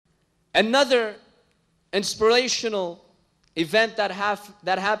Another inspirational event that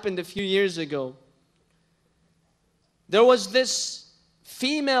happened a few years ago. There was this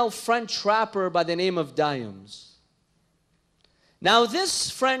female French rapper by the name of Diams. Now this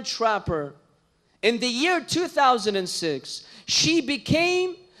French rapper, in the year 2006, she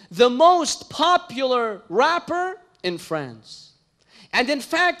became the most popular rapper in France. And in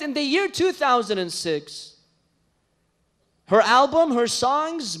fact, in the year 2006, her album, her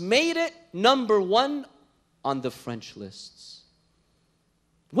songs made it #1 on the French lists.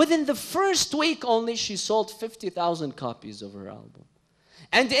 Within the first week only, she sold 50,000 copies of her album.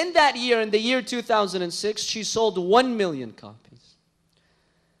 And in that year, in the year 2006, she sold 1 million copies.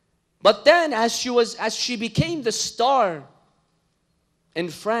 But then, as she became the star in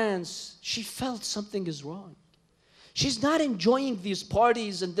France, she felt something is wrong. She's not enjoying these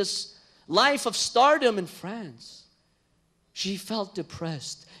parties and this life of stardom in France. She felt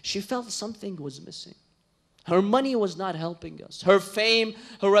depressed. She felt something was missing. Her money was not helping us. Her fame,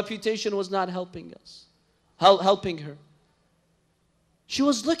 her reputation was not helping us, helping her. She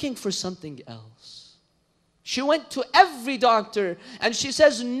was looking for something else. She went to every doctor and she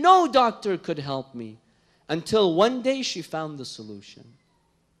says, no doctor could help me. Until one day she found the solution.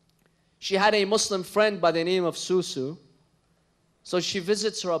 She had a Muslim friend by the name of Susu. So she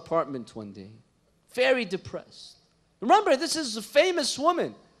visits her apartment one day, very depressed. Remember, this is a famous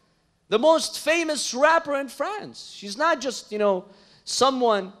woman, the most famous rapper in France. She's not just,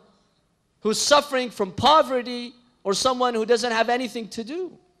 someone who's suffering from poverty or someone who doesn't have anything to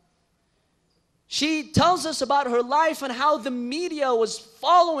do. She tells us about her life and how the media was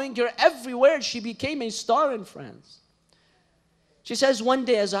following her everywhere. She became a star in France. She says, one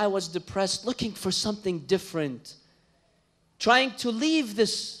day as I was depressed, looking for something different, trying to leave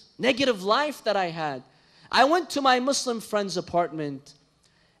this negative life that I had, I went to my Muslim friend's apartment,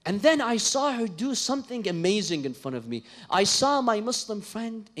 and then I saw her do something amazing in front of me. I saw my Muslim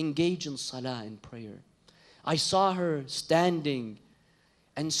friend engage in salah, in prayer. I saw her standing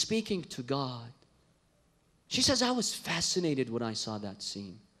and speaking to God. She says, I was fascinated when I saw that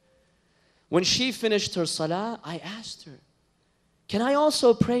scene. When she finished her salah, I asked her, can I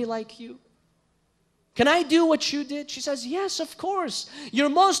also pray like you? Can I do what you did? She says, yes, of course. You're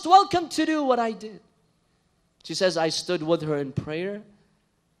most welcome to do what I did. She says, I stood with her in prayer.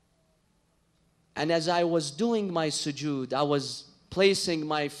 And as I was doing my sujood, I was placing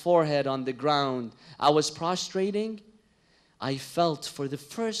my forehead on the ground, I was prostrating, I felt for the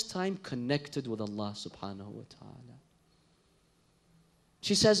first time connected with Allah subhanahu wa ta'ala.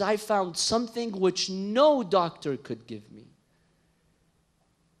 She says, I found something which no doctor could give me.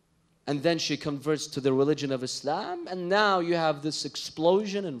 And then she converts to the religion of Islam, and now you have this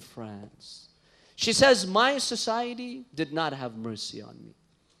explosion in France. She says, my society did not have mercy on me.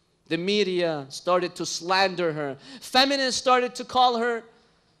 The media started to slander her. Feminists started to call her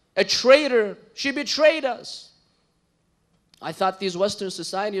a traitor. She betrayed us. I thought these Western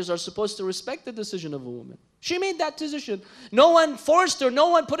societies are supposed to respect the decision of a woman. She made that decision. No one forced her. No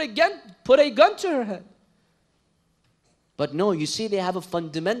one put a gun to her head. But no, you see, they have a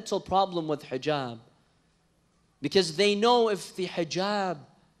fundamental problem with hijab. Because they know if the hijab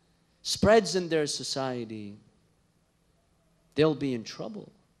spreads in their society, they'll be in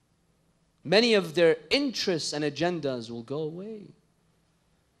trouble. Many of their interests and agendas will go away.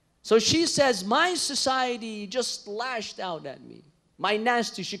 So she says, my society just lashed out at me. My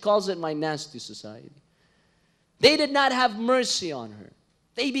nasty, she calls it my nasty society. They did not have mercy on her.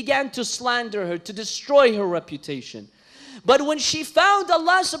 They began to slander her, to destroy her reputation. But when she found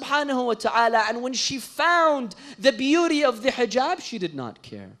Allah subhanahu wa ta'ala, and when she found the beauty of the hijab, she did not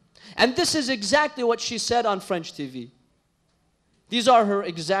care. And this is exactly what she said on French TV. These are her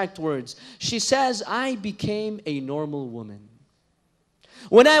exact words. She says, I became a normal woman.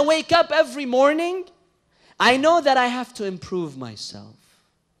 When I wake up every morning, I know that I have to improve myself.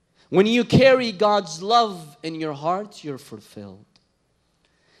 When you carry God's love in your heart, you're fulfilled.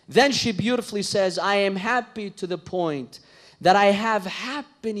 Then she beautifully says, I am happy to the point that I have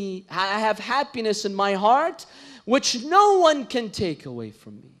happiness in my heart, which no one can take away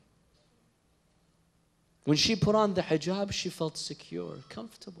from me. When she put on the hijab, she felt secure,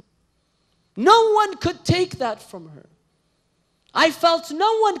 comfortable. No one could take that from her. I felt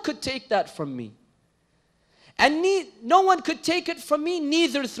no one could take that from me. And no one could take it from me,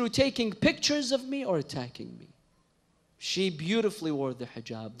 neither through taking pictures of me or attacking me. She beautifully wore the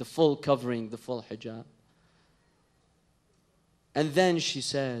hijab, the full covering, the full hijab. And then she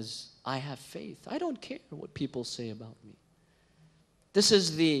says, I have faith. I don't care what people say about me. This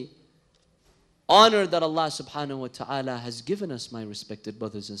is the honor that Allah subhanahu wa ta'ala has given us, my respected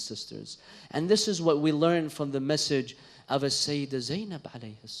brothers and sisters. And this is what we learn from the message of As-Sayyidah Zainab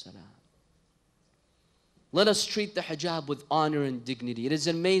alayhi salam. Let us treat the hijab with honor and dignity. It is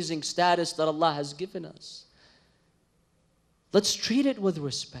an amazing status that Allah has given us. Let's treat it with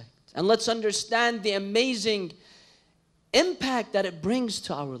respect. And let's understand the amazing impact that it brings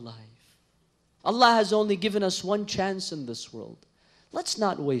to our life. Allah has only given us one chance in this world. Let's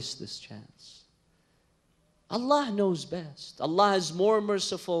not waste this chance. Allah knows best. Allah is more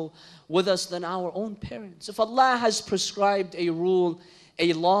merciful with us than our own parents. If Allah has prescribed a rule,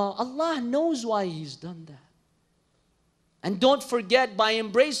 a law, Allah knows why He's done that. And don't forget, by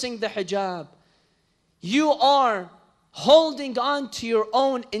embracing the hijab, you are holding on to your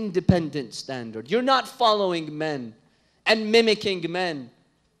own independent standard. You're not following men and mimicking men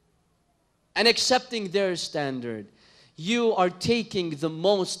and accepting their standard. You are taking the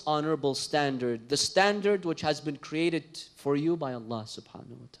most honorable standard, the standard which has been created for you by Allah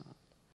subhanahu wa ta'ala.